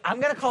object. I'm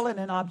going to call it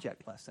an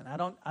object lesson. I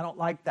don't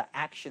like the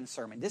action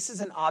sermon. This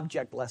is an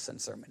object lesson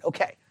sermon.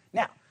 Okay,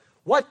 now,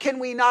 what can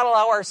we not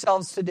allow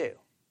ourselves to do?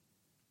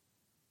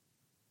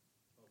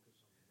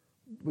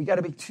 We got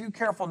to be too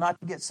careful not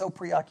to get so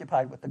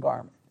preoccupied with the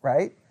garment,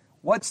 right?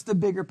 What's the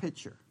bigger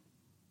picture?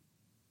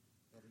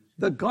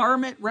 The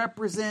garment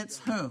represents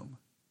whom?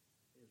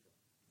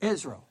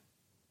 Israel.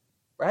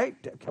 Right?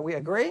 Can we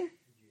agree?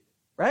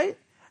 Right?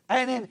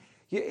 And then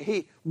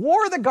he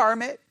wore the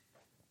garment,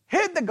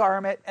 hid the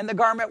garment, and the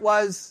garment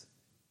was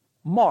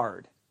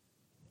marred,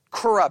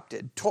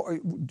 corrupted,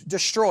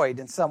 destroyed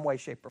in some way,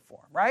 shape, or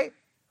form. Right?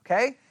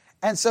 Okay?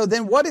 And so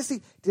then what is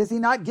he? Does he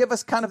not give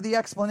us kind of the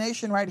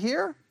explanation right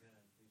here?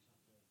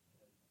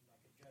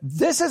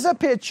 This is a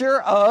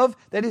picture of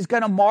that he's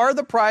going to mar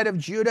the pride of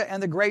Judah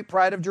and the great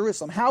pride of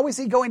Jerusalem. How is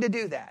he going to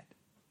do that?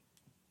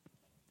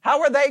 How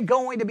are they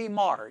going to be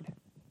marred?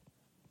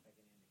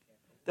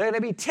 They're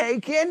going to be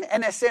taken,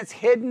 in a sense,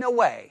 hidden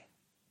away.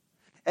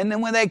 And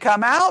then when they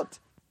come out,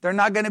 they're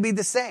not going to be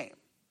the same.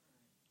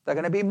 They're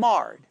going to be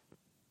marred.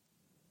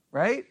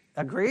 Right?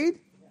 Agreed?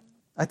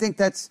 I think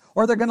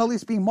or they're going to at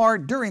least be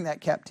marred during that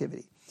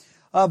captivity.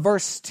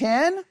 Verse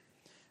 10,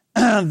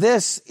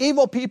 this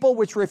evil people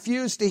which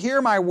refuse to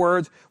hear my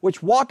words,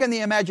 which walk in the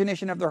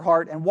imagination of their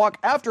heart and walk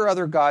after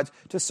other gods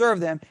to serve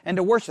them and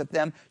to worship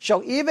them,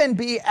 shall even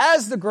be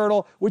as the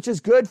girdle, which is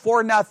good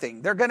for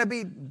nothing. They're going to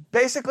be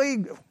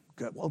basically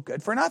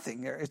good for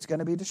nothing. It's going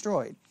to be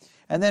destroyed.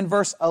 And then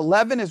verse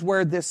 11 is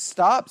where this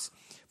stops.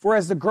 For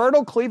as the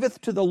girdle cleaveth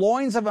to the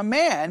loins of a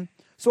man,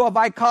 so have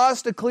I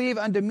caused to cleave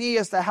unto me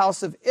as the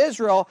house of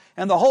Israel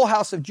and the whole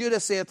house of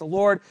Judah, saith the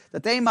Lord,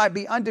 that they might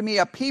be unto me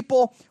a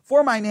people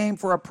for my name,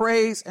 for a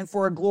praise and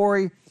for a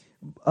glory,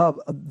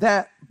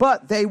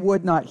 but they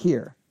would not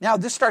hear. Now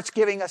this starts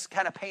giving us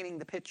kind of painting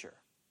the picture.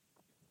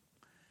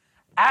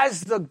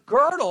 As the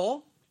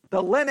girdle,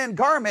 the linen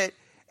garment,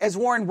 is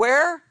worn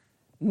where?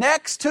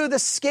 Next to the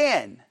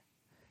skin.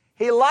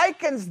 He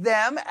likens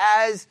them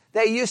as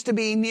they used to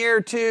be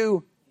near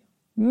to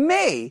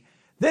me.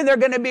 Then they're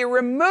going to be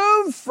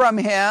removed from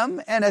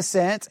him, in a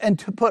sense, and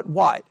to put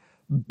what?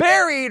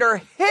 Buried or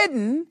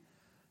hidden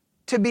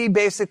to be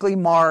basically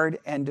marred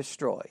and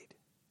destroyed.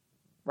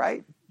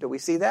 Right? Do we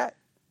see that?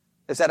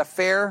 Is that a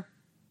fair?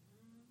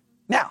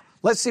 Now,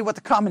 let's see what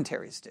the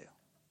commentaries do.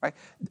 Right?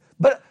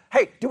 But,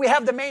 hey, do we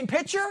have the main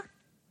picture?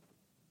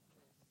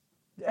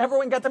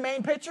 Everyone got the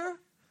main picture?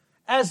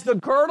 As the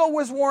girdle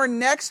was worn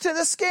next to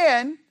the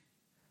skin,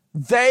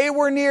 they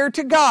were near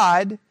to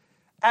God.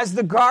 As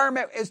the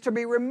garment is to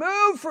be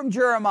removed from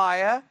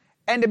Jeremiah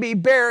and to be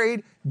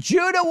buried,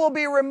 Judah will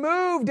be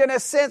removed in a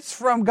sense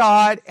from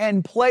God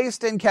and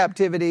placed in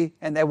captivity,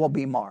 and they will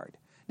be marred.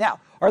 Now,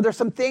 are there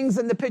some things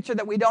in the picture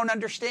that we don't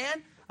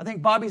understand? I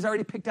think Bobby's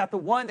already picked out the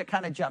one that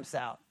kind of jumps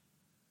out.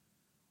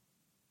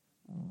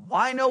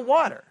 Why no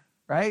water?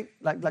 Right?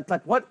 Like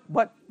what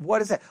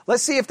is that?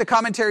 Let's see if the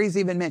commentaries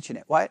even mention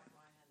it. What?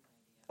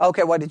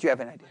 Okay, what did you have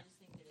an idea?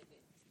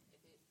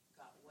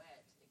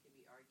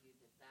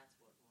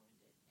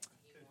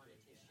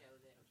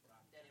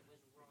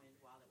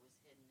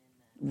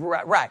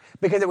 Right,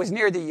 because it was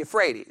near the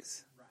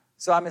Euphrates.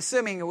 So I'm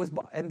assuming it was,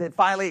 and then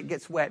finally it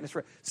gets wet.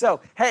 So,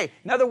 hey,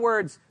 in other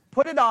words,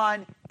 put it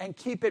on and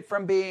keep it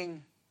from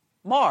being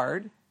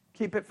marred,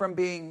 keep it from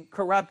being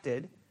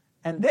corrupted,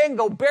 and then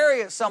go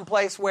bury it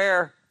someplace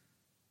where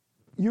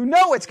you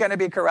know it's going to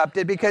be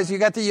corrupted because you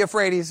got the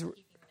Euphrates.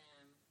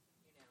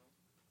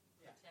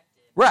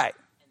 Right.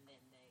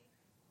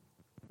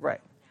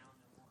 Right.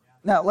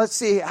 Now, let's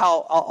see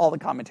how all the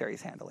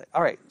commentaries handle it.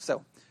 All right,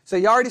 so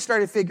you already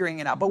started figuring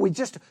it out. But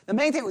the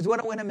main thing was we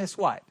don't want to miss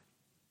what?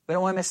 We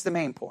don't want to miss the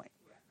main point.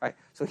 Right?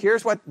 So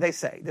here's what they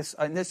say.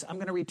 I'm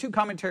going to read two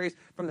commentaries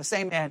from the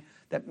same man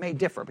that may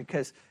differ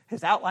because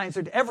his outlines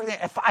are everything.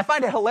 I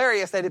find it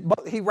hilarious that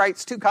he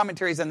writes two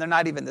commentaries and they're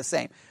not even the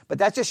same. But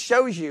that just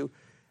shows you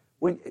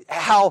when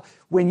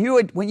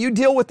you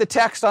deal with the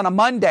text on a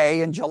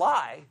Monday in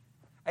July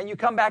and you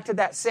come back to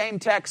that same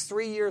text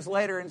 3 years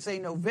later and say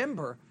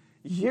November,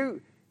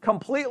 you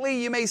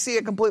may see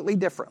it completely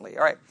differently.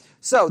 All right.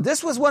 So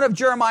this was one of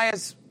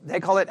Jeremiah's, they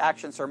call it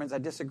action sermons. I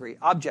disagree.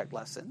 Object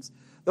lessons.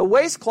 The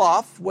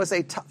waistcloth was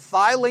a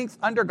thigh-length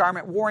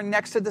undergarment worn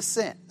next to the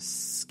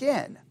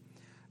skin.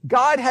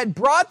 God had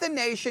brought the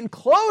nation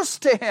close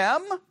to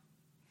him,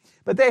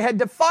 but they had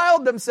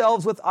defiled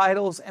themselves with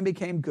idols and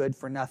became good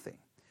for nothing.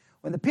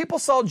 When the people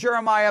saw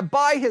Jeremiah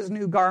bury his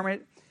new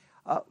garment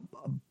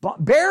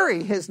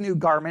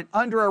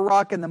under a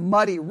rock in the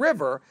muddy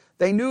river,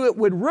 they knew it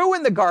would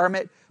ruin the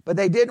garment, but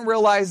they didn't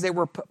realize they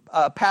were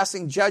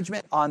passing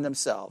judgment on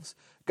themselves.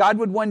 God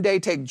would one day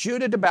take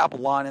Judah to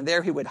Babylon, and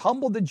there he would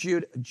humble the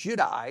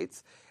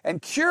Judahites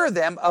and cure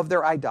them of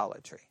their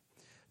idolatry.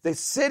 The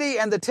city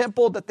and the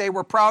temple that they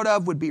were proud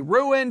of would be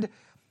ruined,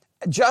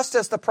 just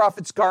as the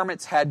prophet's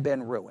garments had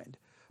been ruined.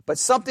 But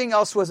something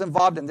else was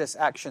involved in this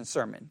action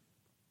sermon.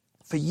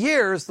 For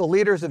years, the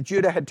leaders of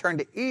Judah had turned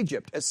to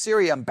Egypt,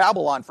 Assyria, and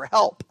Babylon for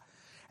help,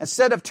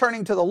 instead of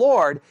turning to the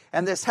Lord,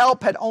 and this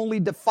help had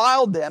only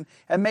defiled them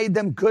and made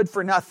them good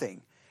for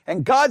nothing.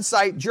 In God's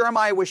sight,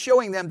 Jeremiah was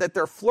showing them that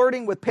their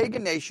flirting with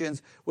pagan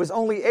nations was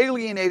only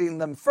alienating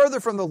them further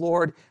from the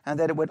Lord, and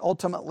that it would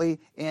ultimately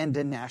end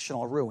in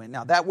national ruin.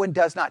 Now, that one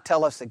does not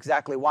tell us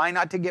exactly why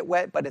not to get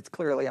wet, but it's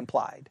clearly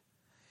implied.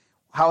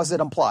 How is it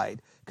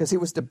implied? Because he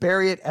was to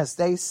bury it, as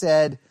they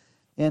said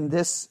in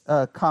this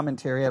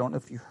commentary. I don't know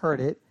if you heard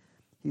it.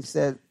 He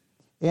said,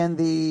 in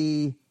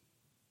the,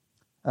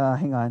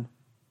 hang on.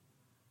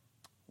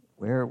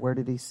 Where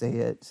did he say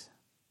it?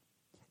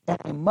 In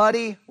a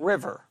muddy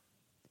river.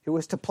 He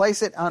was to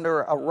place it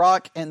under a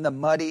rock in the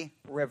muddy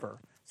river.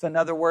 So in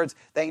other words,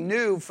 they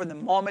knew from the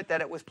moment that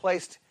it was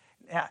placed.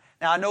 Now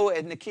I know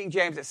in the King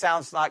James it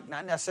sounds like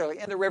not necessarily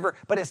in the river,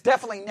 but it's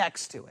definitely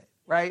next to it,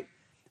 right?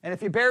 And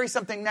if you bury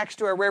something next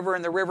to a river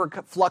and the river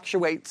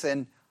fluctuates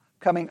and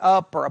coming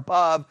up or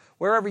above,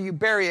 wherever you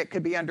bury it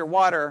could be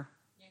underwater.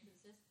 Yeah,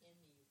 because it says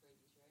in the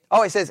Euphrates, right?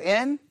 Oh, it says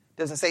in?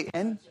 Does it say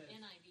in? The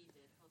NIV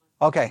did. Hold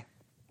on. Okay.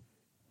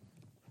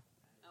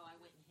 Oh, I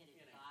went and hit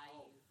it by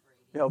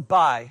Euphrates. No,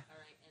 by. All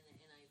right, and the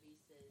NIV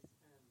says,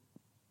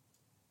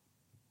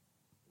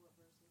 what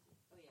verse is it?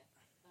 Oh, yeah.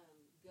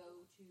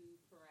 Go to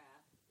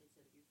Parath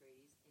instead of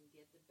Euphrates and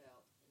get the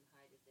belt and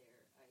hide it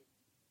there.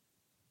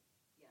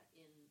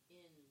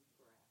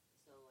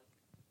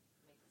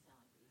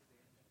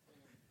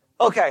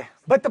 Okay,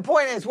 but the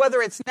point is,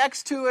 whether it's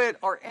next to it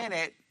or in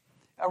it,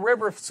 a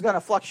river is going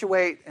to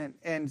fluctuate,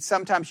 and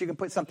sometimes you can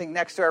put something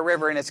next to a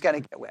river and it's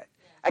going to get wet.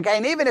 Okay,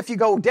 and even if you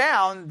go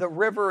down, the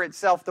river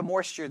itself, the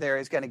moisture there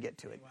is going to get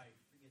to it.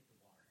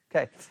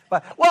 Okay,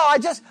 but,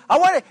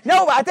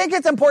 I think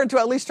it's important to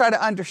at least try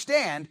to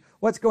understand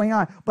what's going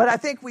on. But I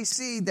think we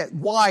see that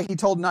why he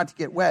told not to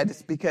get wet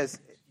is because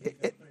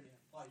it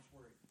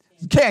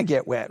can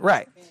get wet,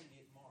 right?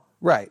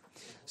 Right.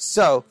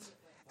 So,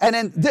 and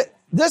then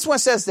this one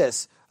says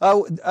this.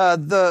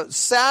 The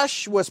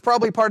sash was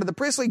probably part of the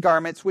priestly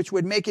garments, which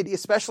would make it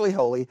especially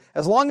holy,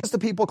 as long as the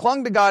people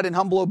clung to God in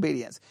humble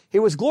obedience. He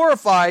was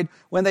glorified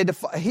when they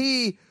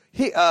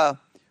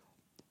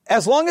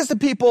as long as the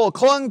people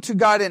clung to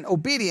God in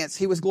obedience,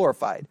 he was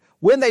glorified.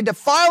 When they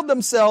defiled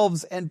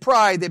themselves in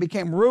pride, they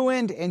became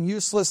ruined and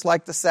useless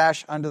like the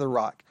sash under the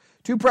rock.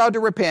 Too proud to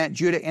repent,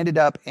 Judah ended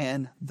up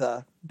in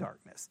the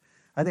darkness.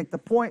 I think the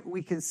point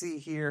we can see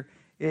here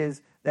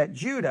is that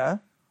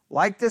Judah,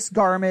 like this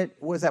garment,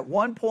 was at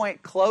one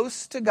point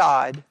close to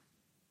God.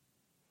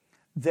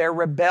 Their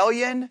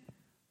rebellion,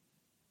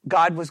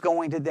 God was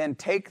going to then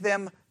take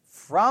them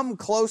from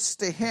close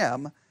to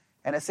him,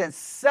 and in a sense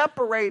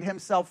separate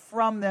himself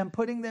from them,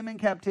 putting them in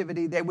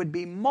captivity. They would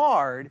be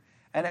marred,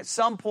 and at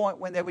some point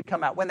when they would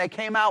come out, when they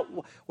came out,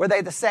 were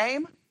they the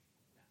same?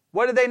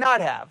 What did they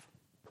not have?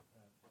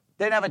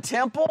 They didn't have a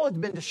temple. It's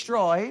been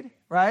destroyed,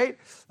 right?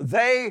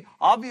 They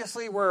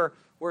obviously were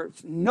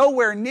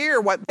nowhere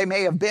near what they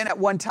may have been at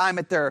one time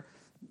at their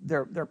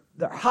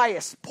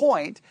highest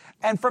point.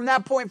 And from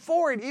that point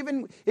forward,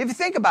 even if you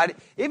think about it,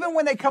 even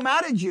when they come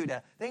out of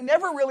Judah, they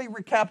never really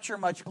recapture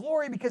much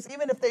glory, because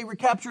even if they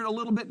recaptured a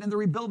little bit in the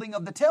rebuilding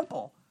of the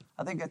temple,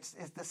 I think it's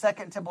the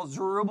second temple,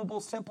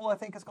 Zerubbabel's temple, I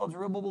think it's called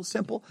Zerubbabel's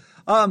temple.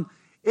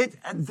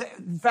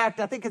 In fact,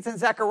 I think it's in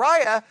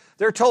Zechariah,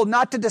 they're told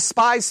not to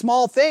despise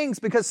small things,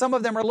 because some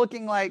of them are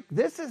looking like,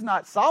 this is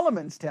not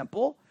Solomon's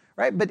temple,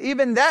 right? But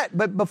even that,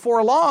 but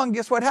before long,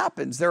 guess what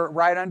happens? They're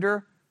right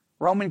under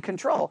Roman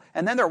control,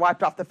 and then they're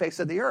wiped off the face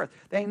of the earth.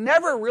 They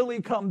never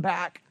really come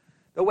back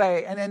the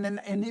way, and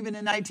even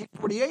in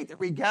 1948, the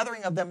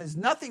regathering of them is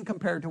nothing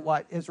compared to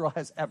what Israel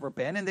has ever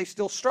been, and they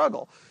still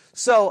struggle.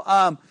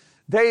 So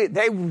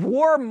they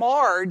were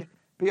marred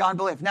beyond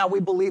belief. Now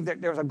we believe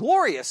that there's a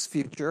glorious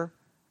future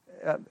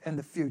in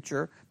the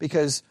future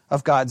because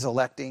of God's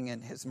electing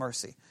and his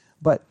mercy,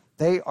 but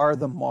they are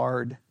the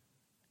marred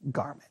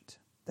garment.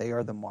 They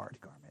are the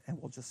marred garment,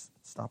 and we'll just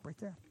stop right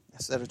there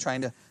instead of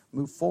trying to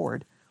move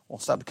forward. We'll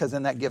stop, because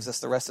then that gives us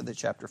the rest of the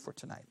chapter for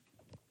tonight.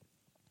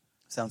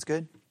 Sounds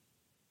good?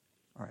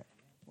 All right.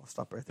 We'll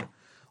stop right there.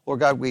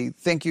 Lord God, we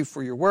thank you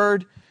for your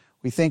word.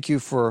 We thank you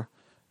for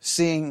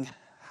seeing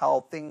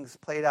how things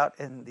played out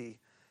in the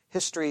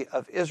history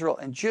of Israel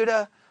and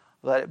Judah.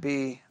 Let it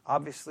be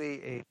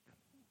obviously a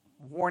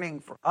warning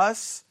for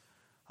us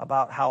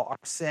about how our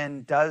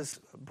sin does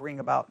bring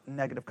about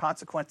negative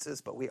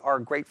consequences, but we are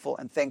grateful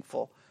and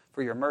thankful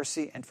for your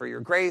mercy and for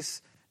your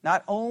grace,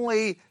 not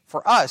only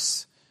for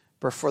us,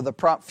 but for the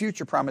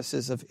future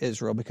promises of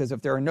Israel. Because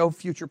if there are no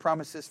future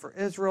promises for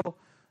Israel,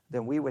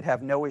 then we would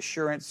have no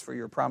assurance for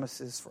your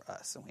promises for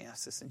us. And we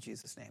ask this in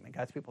Jesus' name. And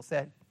God's people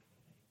said,